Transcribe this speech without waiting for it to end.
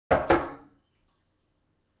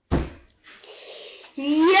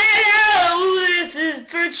Hello, this is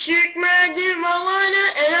the Chick Magnet Malina,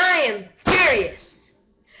 and I am furious.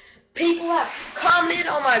 People have commented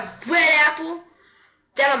on my red apple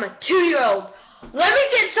that I'm a 2-year-old. Let me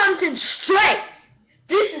get something straight.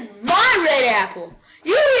 This is my red apple.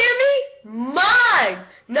 You hear me? Mine,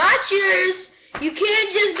 not yours. You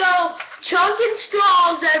can't just go chunking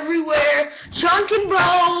straws everywhere, chunking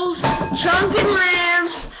bowls, chunking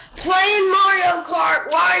lamps, playing Mario Kart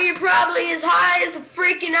while you're probably as high as the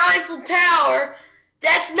freaking Eiffel Tower.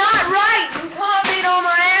 That's not right. You comment on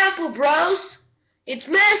my apple, bros. It's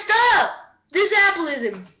messed up. This apple is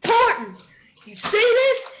important. You see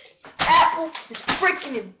this? This apple is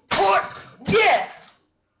freaking important. Yeah.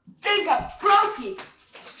 Think I broke it.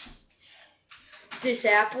 This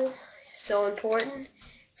apple is so important.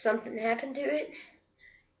 If something happened to it,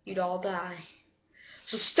 you'd all die.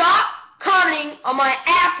 So stop commenting on my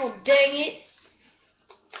apple, dang it.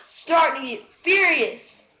 Starting to get furious.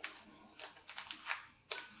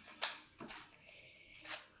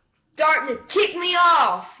 Starting to tick me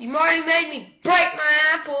off. You've already made me break my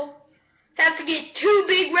apple. Have to get 2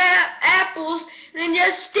 big apples and then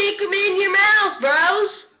just stick them in your mouth,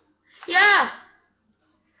 bros. Yeah.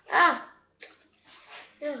 Ah.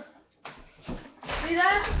 Yeah. See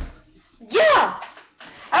that? Yeah.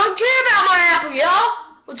 I don't care about my apple, y'all.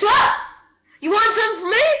 What's up? You want something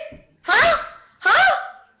from me? Huh? Huh?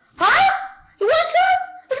 Huh? You want some?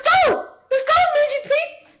 Let's go. Let's go, Midget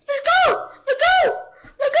Pete. Let's go. Let's go.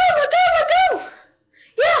 Let's go. Let's go. Let's go.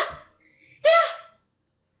 Yeah. Yeah.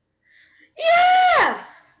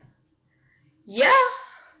 Yeah.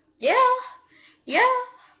 Yeah. Yeah.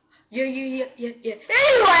 Yeah. Yeah.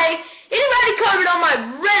 Anyway, anybody comment on my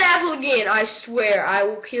red apple again, I swear I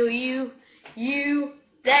will kill you. You,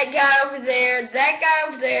 that guy over there, that guy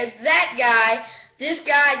over there, that guy, this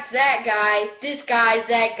guy, that guy, this guy,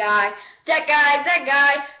 that guy, that guy, that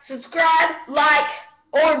guy. Subscribe, like,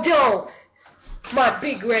 or don't. My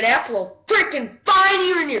big red apple will freaking find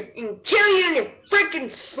you and kill you in your freaking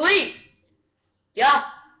sleep. Yeah.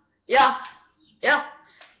 Yeah. Yeah.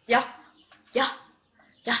 Yeah. Yeah.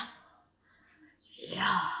 Yeah.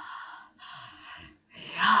 Yeah.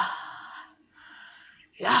 Yeah.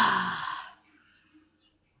 Yeah.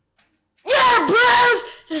 Yeah, bros!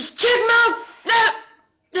 This is Chick Magnet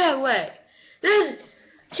that way. This is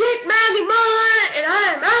Chick Magnet Malina, and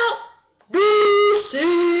I am out.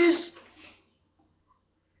 Deuces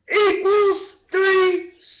equals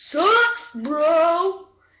 3 sucks, bro.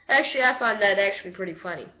 Actually, I find that actually pretty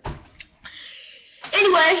funny.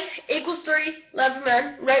 Anyway, equals 3, love you,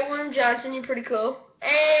 man. Ray William Johnson, you're pretty cool.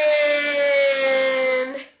 And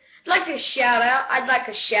I'd like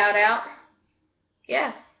a shout out.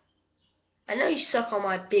 Yeah. I know you suck on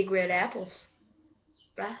my big red apples.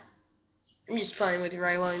 Bruh. I'm just playing with you,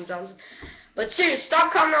 Ray William Johnson. But seriously,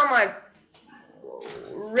 stop commenting on my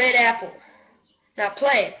red apple. Not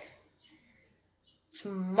playing. It's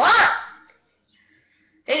mine.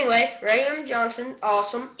 Anyway, Ray William Johnson,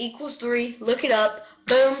 awesome, equals 3, look it up,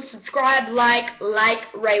 boom, subscribe, like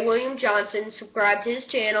Ray William Johnson, subscribe to his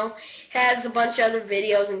channel, has a bunch of other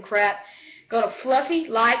videos and crap. Go to Fluffy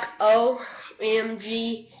Like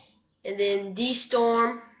OMG, and then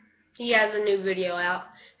D-Storm, he has a new video out,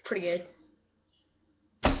 pretty good.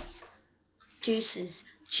 Deuces,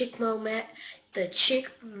 the Chick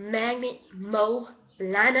Magnet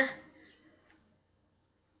Malina,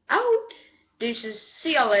 out. Deuces.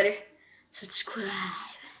 See y'all later. Subscribe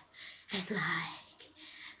and like.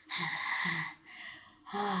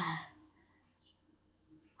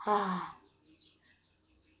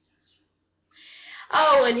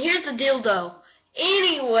 Oh, and here's the dildo.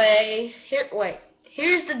 Anyway,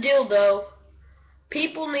 here's the dildo.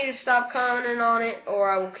 People need to stop commenting on it, or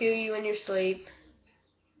I will kill you in your sleep.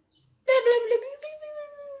 Blah, blah, blah, blah, blah.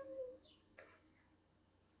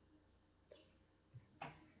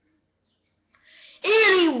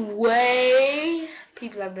 Anyway,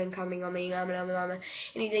 people have been commenting on me.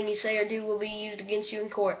 Anything you say or do will be used against you in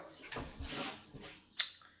court.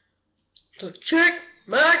 So Chick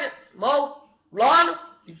Magnet Malina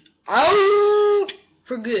is out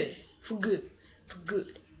for good. For good. For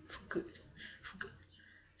good. For good. For good.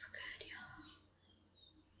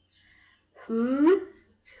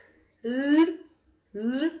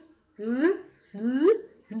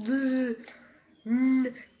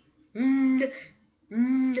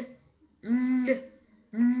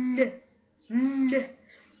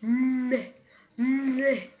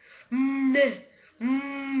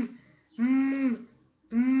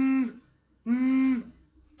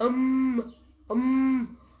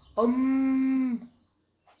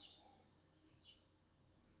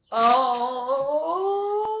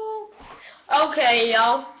 Oh, Okay,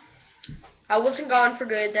 y'all. I wasn't gone for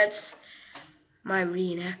good. That's my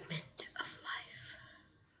reenactment of life.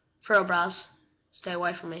 For real, bros. Stay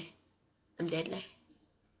away from me. I'm deadly.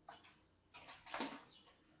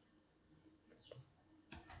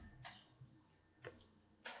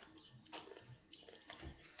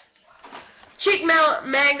 Chick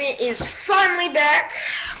Magnet is finally back.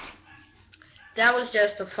 That was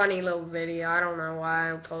just a funny little video. I don't know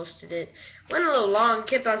why I posted it. Went a little long.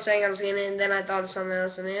 Kept on saying I was going to, and then I thought of something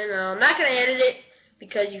else, and then I'm not going to edit it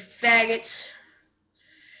because you faggots.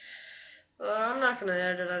 I'm not going to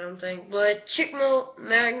edit it, I don't think. But Chick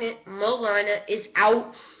Magnet Molina is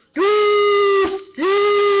out.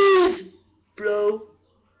 Bro.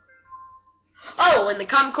 Oh, and the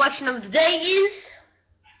common question of the day is,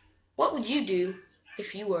 what would you do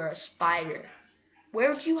if you were a spider?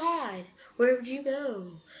 Where would you hide? Where would you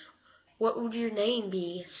go? What would your name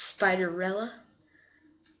be, Spiderella?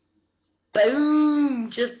 Boom!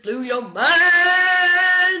 Just blew your mind!